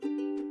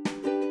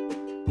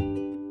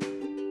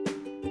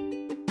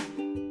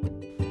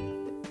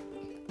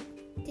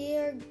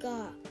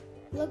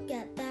Look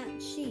at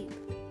that sheep.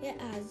 It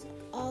has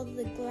all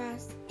the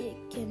grass it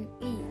can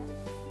eat.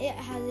 It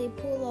has a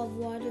pool of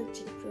water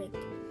to drink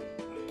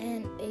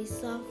and a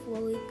soft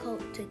woolly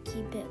coat to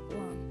keep it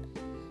warm.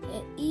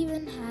 It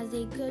even has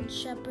a good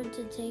shepherd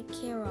to take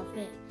care of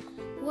it.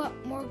 What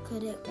more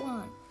could it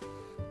want?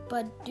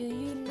 But do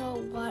you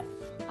know what?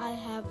 I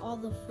have all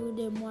the food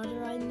and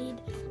water I need.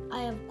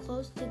 I have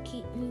clothes to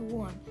keep me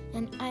warm,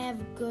 and I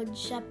have a good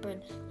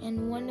shepherd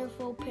and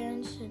wonderful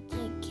parents to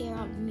take care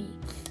of me.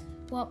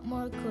 What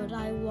more could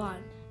I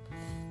want?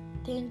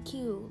 Thank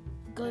you,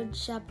 good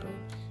shepherd,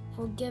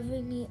 for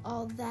giving me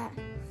all that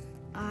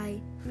I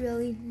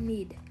really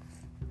need.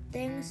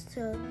 Thanks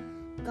to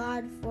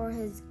God for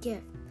his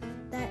gift.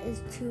 That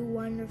is 2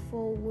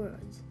 wonderful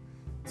words.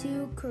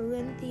 2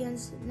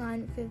 Corinthians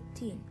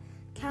 9:15.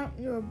 Count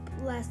your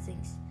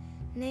blessings.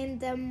 Name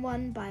them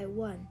one by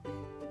one.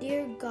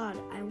 Dear God,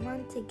 I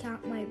want to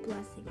count my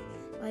blessings,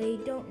 but I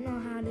don't know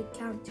how to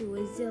count to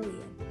a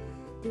zillion.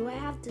 Do I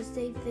have to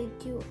say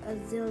thank you a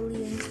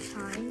zillion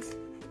times?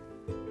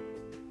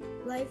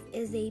 Life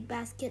is a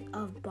basket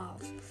of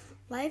balls.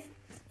 Life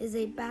is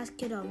a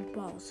basket of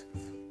balls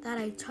that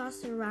I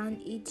toss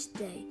around each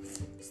day.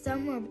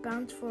 Some are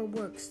bounced for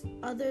works,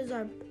 others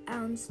are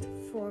bounced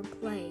for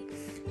play.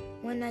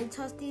 When I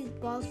toss these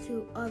balls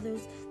to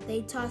others,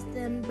 they toss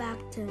them back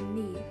to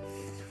me.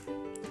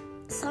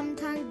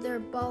 Sometimes their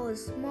ball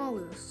is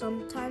smaller,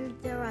 sometimes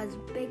they're as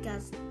big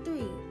as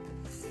 3.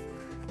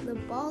 The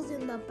balls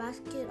in the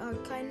basket are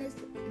kindness,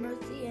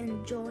 mercy,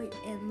 and joy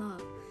and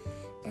love.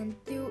 And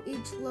though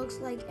each looks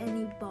like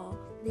any ball,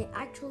 they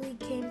actually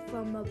came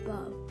from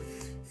above.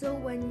 So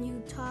when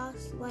you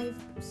toss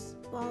life's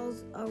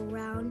balls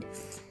around,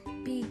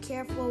 be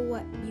careful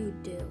what you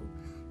do.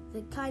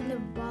 The kind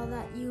of ball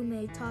that you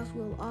may toss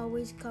will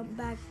always come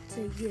back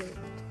to you.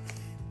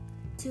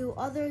 To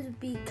others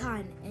be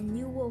kind, and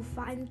you will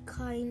find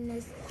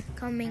kindness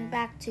coming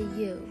back to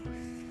you.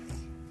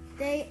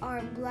 They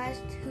are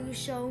blessed who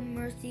show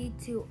mercy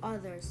to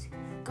others.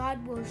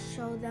 God will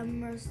show them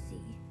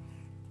mercy.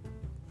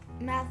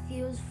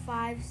 Matthew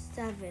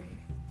 5:7.